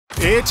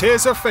It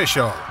is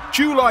official.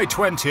 July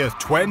 20th,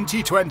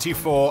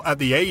 2024 at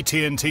the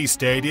AT&T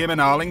Stadium in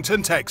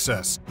Arlington,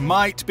 Texas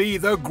might be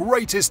the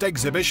greatest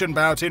exhibition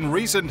bout in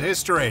recent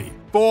history.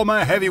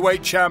 Former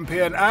heavyweight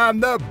champion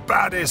and the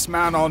baddest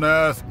man on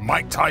earth,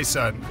 Mike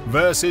Tyson,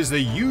 versus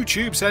the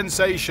YouTube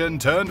sensation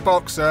turned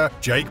boxer,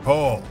 Jake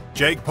Paul.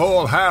 Jake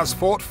Paul has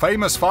fought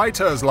famous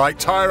fighters like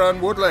Tyron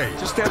Woodley,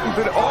 just stepping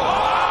for the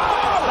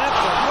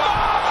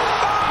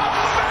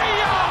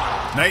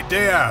Nate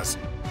Diaz,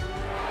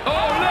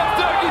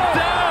 left hook is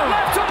down.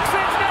 Left hook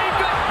sends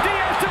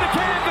Diaz to the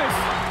canvas.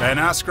 Ben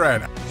Askren,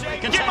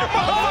 Get my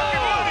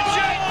motherfucking money,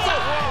 Jake!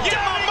 Get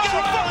my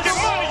motherfucking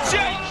money,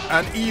 Jake!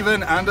 and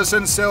even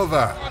Anderson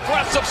Silva.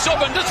 Aggressive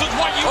Southern, this is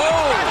what you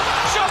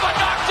Silva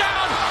knocked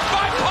down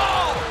by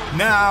Paul!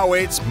 Now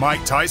it's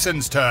Mike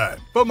Tyson's turn.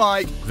 For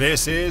Mike,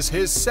 this is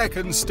his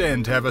second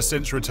stint ever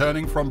since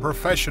returning from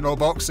professional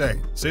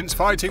boxing, since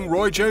fighting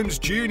Roy Jones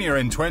Jr.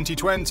 in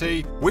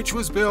 2020, which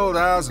was billed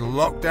as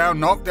Lockdown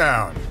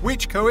Knockdown,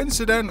 which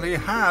coincidentally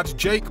had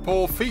Jake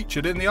Paul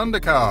featured in the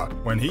undercard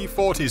when he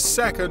fought his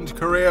second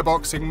career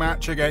boxing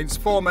match against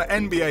former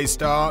NBA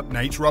star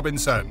Nate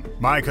Robinson.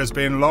 Mike has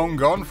been long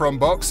gone from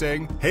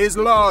boxing. His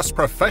last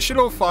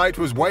professional fight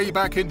was way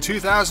back in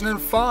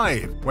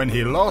 2005 when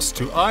he lost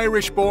to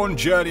Irish-born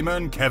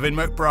journeyman Kevin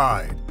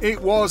McBride.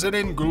 It was an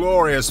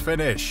inglorious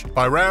finish.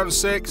 By round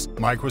 6,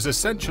 Mike was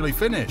essentially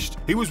finished.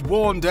 He was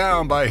worn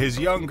down by his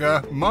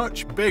younger,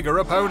 much bigger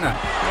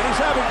opponent. And he's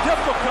having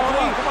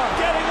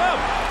difficulty getting up.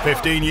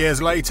 15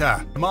 years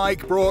later,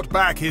 Mike brought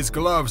back his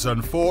gloves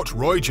and fought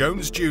Roy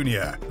Jones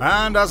Jr.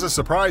 And as a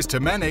surprise to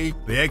many,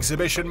 the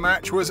exhibition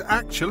match was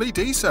actually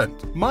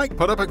decent. Mike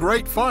put up a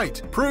great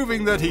fight,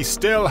 proving that he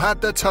still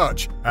had the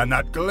touch and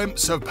that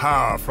glimpse of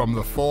power from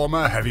the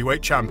former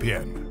heavyweight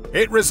champion.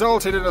 It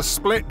resulted in a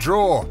split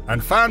draw,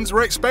 and fans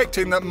were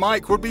expecting that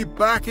Mike would be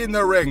back in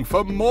the ring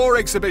for more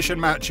exhibition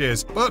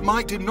matches, but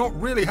Mike did not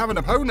really have an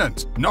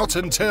opponent. Not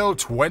until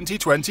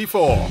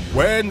 2024,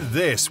 when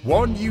this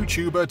one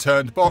YouTuber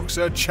turned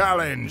boxer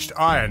challenged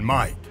Iron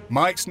Mike.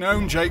 Mike's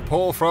known Jake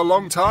Paul for a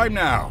long time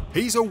now.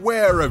 He's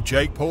aware of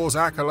Jake Paul's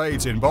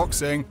accolades in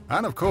boxing,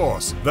 and of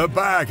course, the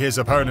bag his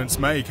opponents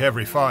make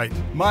every fight.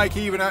 Mike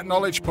even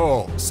acknowledged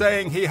Paul,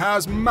 saying he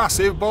has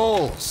massive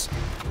balls.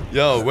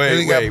 Yo,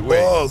 wait.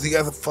 Balls. He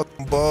got some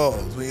fucking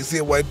balls. When you see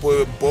a white boy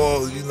with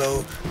balls, you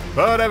know.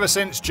 But ever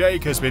since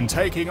Jake has been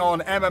taking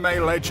on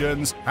MMA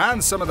legends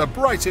and some of the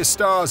brightest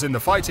stars in the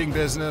fighting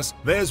business,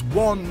 there's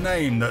one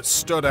name that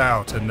stood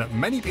out and that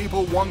many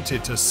people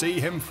wanted to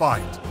see him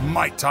fight: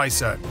 Mike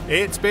Tyson.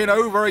 It's been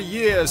over a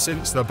year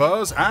since the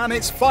buzz, and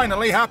it's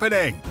finally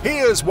happening.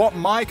 Here's what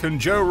Mike and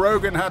Joe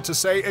Rogan had to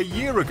say a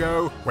year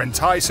ago when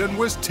Tyson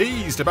was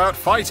teased about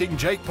fighting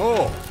Jake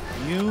Paul.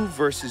 You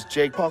versus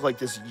Jake Paul, like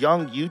this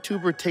young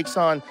YouTuber takes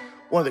on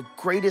one of the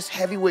greatest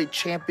heavyweight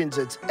champions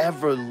that's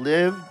ever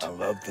lived. I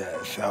love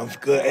that. Sounds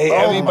good. Hey, Oh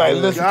everybody, my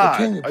listen. God.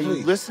 Continue, Are you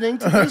please. listening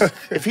to this?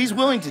 If he's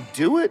willing to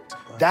do it,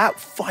 that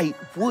fight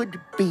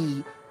would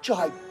be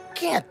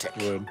gigantic.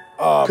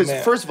 Oh, Because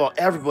man. first of all,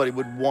 everybody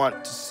would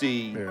want to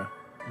see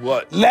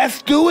what.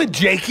 Let's do it,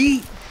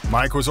 Jakey.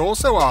 Mike was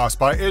also asked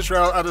by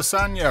Israel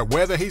Adesanya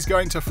whether he's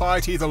going to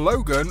fight either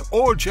Logan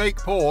or Jake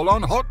Paul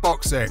on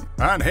hotboxing.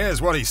 And here's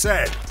what he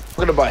said.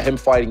 What about him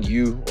fighting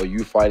you, or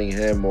you fighting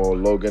him, or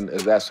Logan?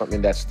 Is that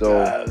something that's still...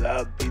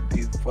 I'll beat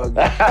these fucking...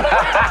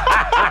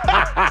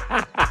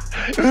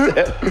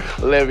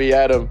 Let me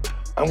at him.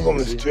 I'm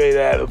going straight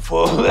at him,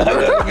 fool. Oh,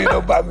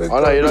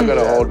 no, you're not going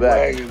to hold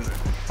back.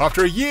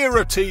 After a year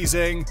of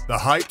teasing, the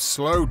hype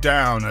slowed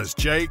down as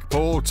Jake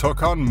Paul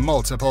took on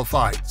multiple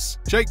fights.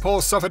 Jake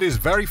Paul suffered his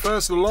very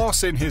first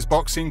loss in his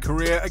boxing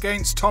career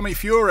against Tommy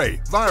Fury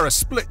via a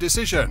split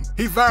decision.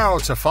 He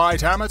vowed to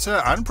fight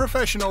amateur and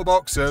professional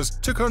boxers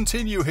to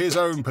continue his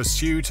own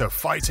pursuit of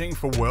fighting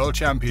for world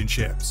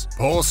championships.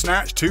 Paul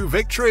snatched 2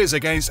 victories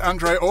against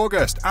Andre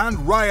August and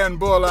Ryan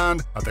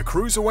Bourland at the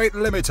cruiserweight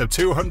limit of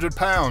 200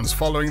 pounds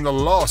following the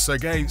loss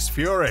against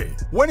Fury.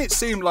 When it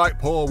seemed like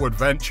Paul would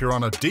venture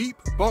on a deep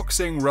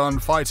boxing run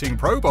fighting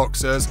pro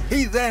boxers,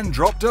 he then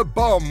dropped a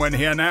bomb when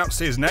he announced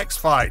his next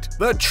fight,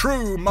 the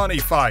true money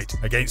fight,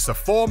 against the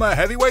former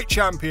heavyweight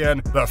champion,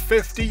 the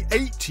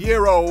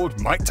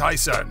 58-year-old Mike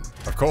Tyson.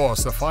 Of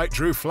course, the fight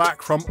drew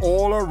flack from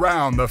all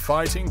around the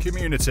fighting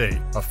community.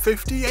 A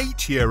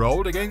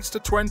 58-year-old against a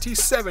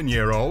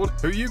 27-year-old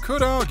who you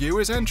could argue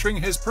is entering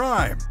his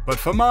prime. But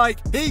for Mike,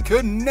 he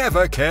could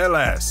never care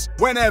less.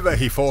 Whenever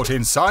he fought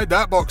inside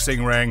that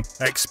boxing ring,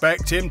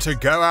 expect him to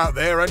go out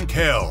there and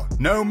kill,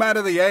 no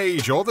matter the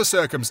age or the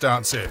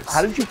circumstances.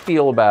 How did you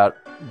feel about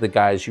the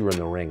guys you were in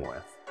the ring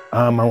with?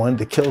 I wanted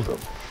to kill them.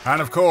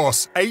 And of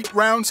course, 8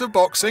 rounds of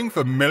boxing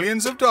for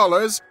millions of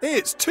dollars,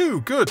 it's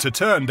too good to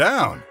turn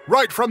down.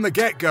 Right from the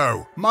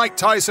get-go, Mike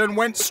Tyson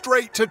went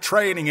straight to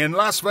training in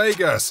Las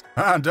Vegas.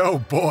 And oh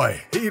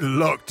boy, he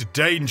looked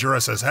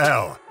dangerous as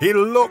hell. He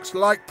looked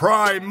like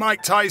prime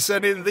Mike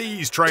Tyson in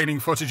these training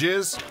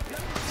footages.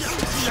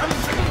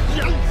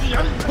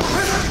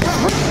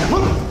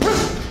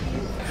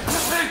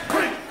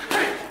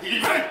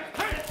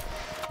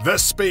 The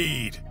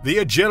speed, the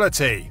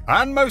agility,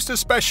 and most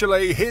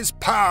especially his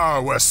power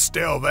were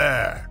still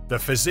there. The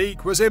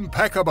physique was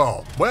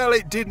impeccable. Well,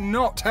 it did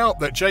not help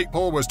that Jake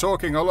Paul was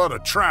talking a lot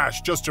of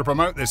trash just to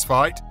promote this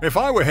fight. If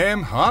I were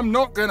him, I'm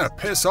not gonna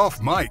piss off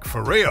Mike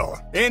for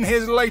real. In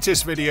his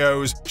latest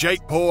videos,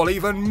 Jake Paul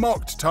even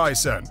mocked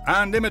Tyson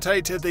and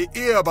imitated the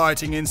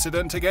ear-biting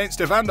incident against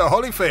Evander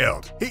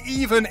Holyfield.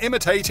 He even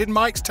imitated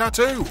Mike's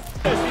tattoo.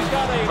 He's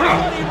got a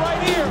buddy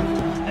right here.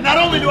 And not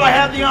only do I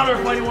have the honor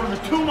of fighting one of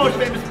the 2 most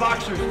famous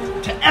boxers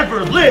to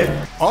ever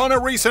live. On a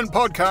recent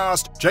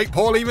podcast, Jake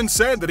Paul even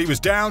said that he was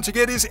down to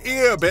get his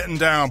ear bitten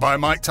down by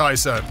Mike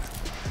Tyson.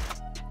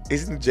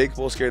 Isn't Jake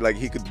Paul scared like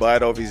he could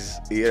bite off his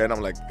ear? And I'm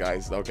like,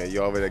 guys, okay,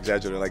 you over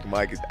exaggerating. Like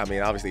Mike, I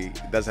mean, obviously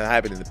it doesn't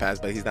happen in the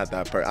past, but he's not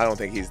that I don't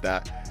think he's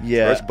that.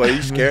 Yeah. But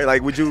you scared?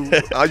 Like, would you?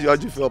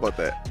 How'd you feel about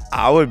that?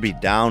 I would be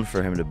down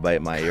for him to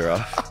bite my ear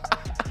off,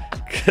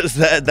 cause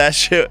that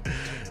shit.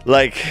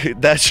 Like,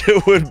 that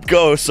shit would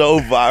go so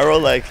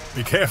viral, like...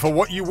 Be careful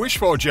what you wish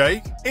for,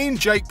 Jake. In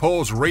Jake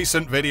Paul's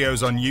recent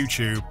videos on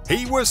YouTube,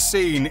 he was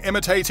seen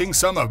imitating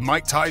some of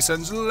Mike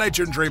Tyson's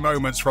legendary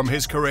moments from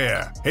his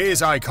career.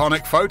 His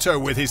iconic photo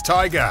with his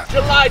tiger.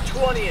 July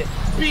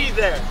 20th, be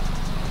there.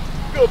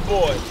 Good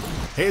boy.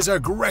 His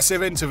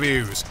aggressive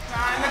interviews.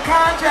 Signed the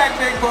contract,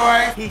 big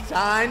boy. He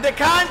signed the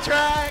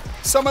contract.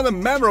 Some of the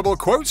memorable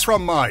quotes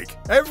from Mike.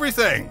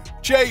 Everything.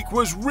 Jake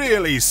was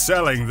really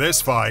selling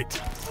this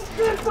fight.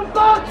 You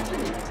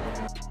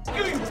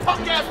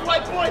punk-ass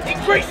white boy,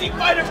 increasing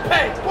fighter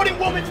pay, putting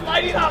women's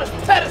fighting on a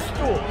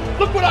pedestal.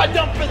 Look what I've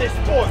done for this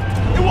sport.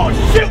 It won't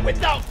shit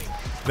without me.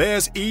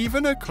 There's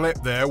even a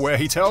clip there where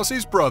he tells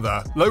his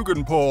brother,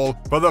 Logan Paul,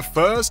 for the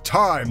first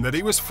time that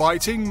he was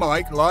fighting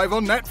Mike live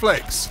on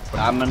Netflix.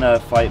 I'm gonna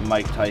fight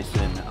Mike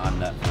Tyson on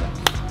Netflix.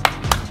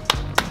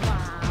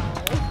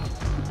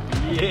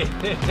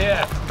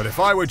 Yeah. But if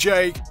I were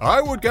Jake,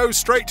 I would go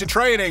straight to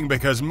training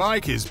because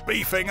Mike is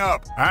beefing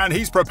up and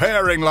he's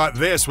preparing like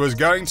this was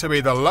going to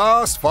be the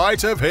last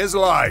fight of his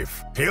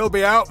life. He'll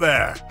be out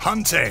there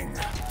hunting.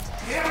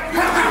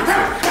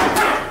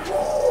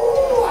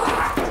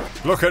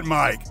 Look at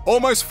Mike,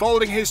 almost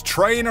folding his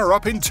trainer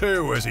up in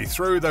 2 as he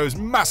threw those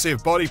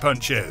massive body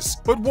punches.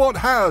 But what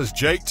has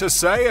Jake to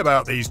say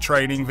about these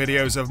training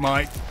videos of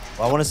Mike?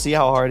 Well, I want to see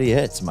how hard he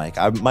hits, Mike.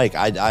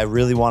 I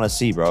really want to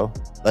see, bro.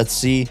 Let's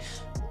see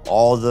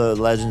all the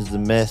legends, the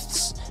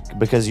myths,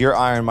 because you're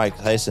Iron Mike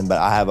Tyson, but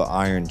I have an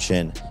iron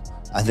chin.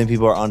 I think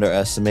people are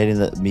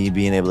underestimating me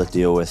being able to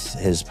deal with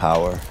his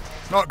power.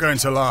 Not going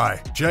to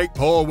lie, Jake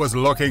Paul was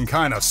looking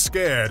kind of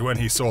scared when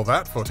he saw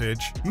that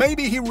footage.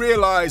 Maybe he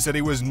realized that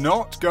he was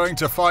not going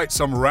to fight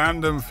some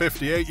random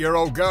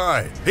 58-year-old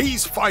guy.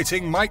 He's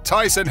fighting Mike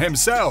Tyson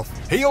himself.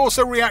 He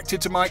also reacted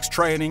to Mike's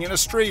training in a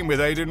stream with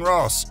Aiden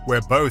Ross,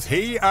 where both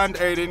he and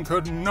Aiden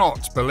could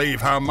not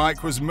believe how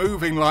Mike was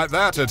moving like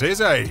that at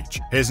his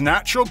age. His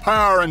natural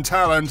power and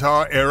talent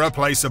are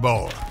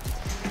irreplaceable.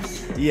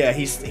 Yeah,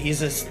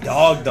 he's a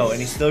dog though, and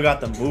he's still got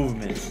the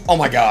movement. Oh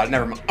my God,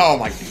 never mind. Oh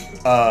my,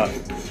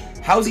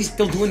 how is he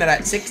still doing that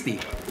at 60?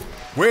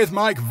 With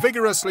Mike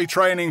vigorously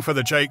training for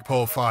the Jake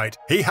Paul fight,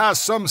 he has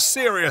some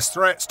serious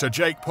threats to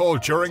Jake Paul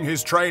during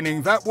his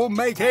training that will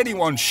make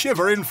anyone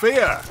shiver in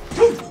fear.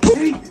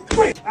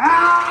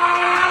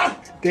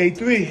 Day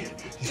 3,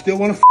 you still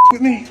want to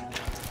with me?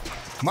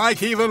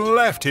 Mike even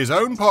left his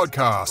own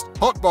podcast,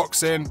 Hot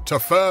Boxing, to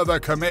further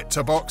commit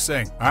to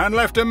boxing, and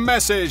left a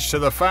message to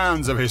the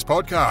fans of his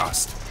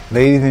podcast.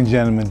 Ladies and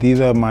gentlemen, these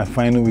are my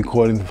final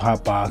recordings of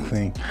Hot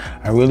Boxing.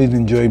 I really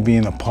enjoyed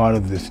being a part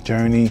of this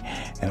journey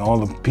and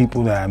all the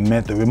people that I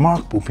met, the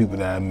remarkable people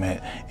that I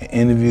met and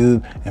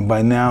interviewed. And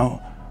by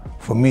now,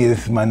 for me,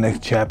 this is my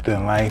next chapter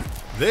in life.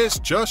 This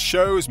just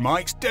shows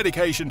Mike's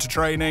dedication to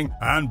training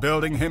and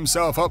building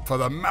himself up for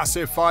the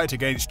massive fight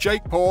against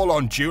Jake Paul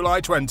on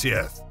July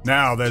 20th.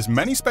 Now, there's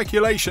many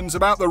speculations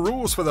about the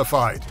rules for the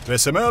fight.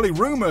 There's some early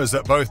rumors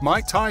that both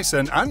Mike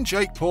Tyson and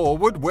Jake Paul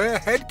would wear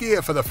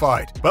headgear for the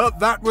fight, but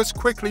that was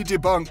quickly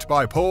debunked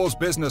by Paul's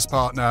business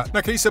partner,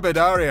 Nakisa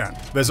Bedarian.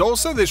 There's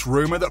also this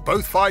rumor that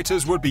both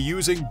fighters would be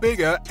using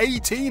bigger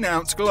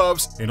 18-ounce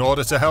gloves in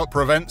order to help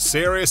prevent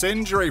serious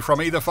injury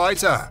from either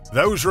fighter.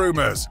 Those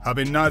rumors have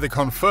been neither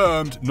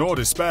confirmed nor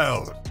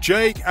dispelled.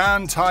 Jake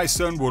and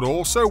Tyson would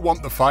also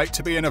want the fight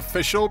to be an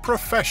official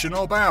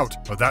professional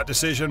bout, but that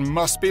decision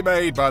must be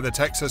made by the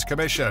Texas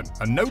Commission,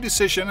 and no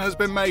decision has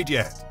been made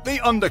yet. The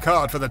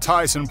undercard for the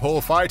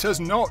Tyson-Paul fight has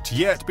not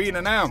yet been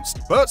announced,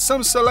 but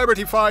some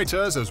celebrity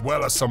fighters, as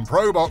well as some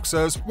pro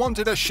boxers,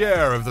 wanted a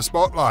share of the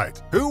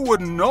spotlight. Who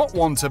would not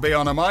want to be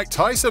on a Mike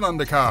Tyson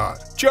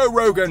undercard? Joe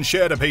Rogan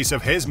shared a piece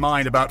of his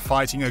mind about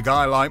fighting a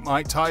guy like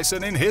Mike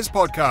Tyson in his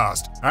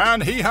podcast,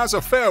 and he has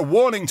a fair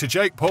warning to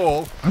Jake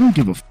Paul. I don't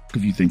give a f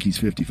if you think he's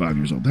 55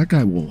 years old. That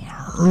guy will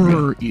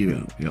hurt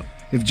you. Yeah.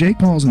 If Jake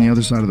Paul's on the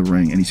other side of the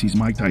ring and he sees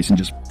Mike Tyson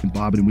just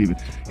bobbing and weaving,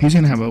 he's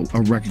going to have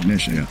a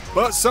recognition. Yeah.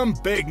 But some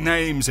big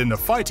names in the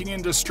fighting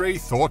industry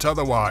thought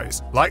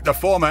otherwise, like the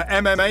former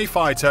MMA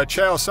fighter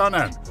Chael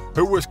Sonnen,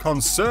 who was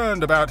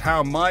concerned about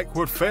how Mike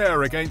would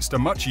fare against a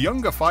much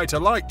younger fighter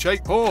like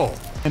Jake Paul.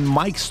 And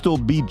Mike still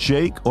beat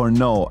Jake, or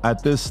no?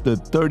 At this, the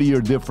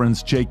 30-year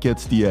difference, Jake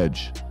gets the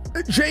edge.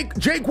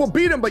 Jake will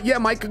beat him, but yeah,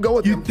 Mike could go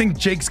with him. You think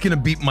Jake's gonna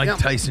beat Mike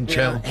Tyson,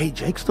 Chael? Hey,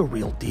 Jake's the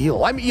real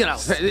deal. I mean, you know,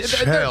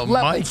 Chael,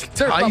 Mike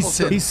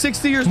Tyson. He's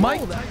 60 years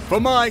old. For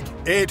Mike,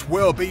 it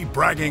will be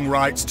bragging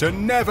rights to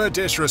never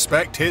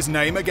disrespect his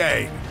name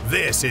again.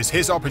 This is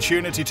his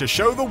opportunity to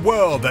show the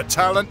world that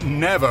talent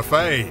never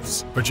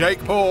fades. For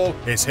Jake Paul,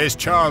 it's his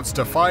chance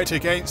to fight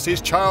against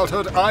his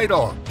childhood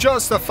idol.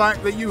 Just the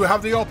fact that you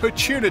have the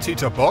opportunity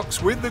to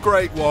box with the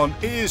Great One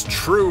is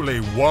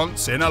truly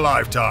once in a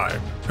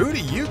lifetime. Who do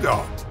you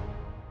got?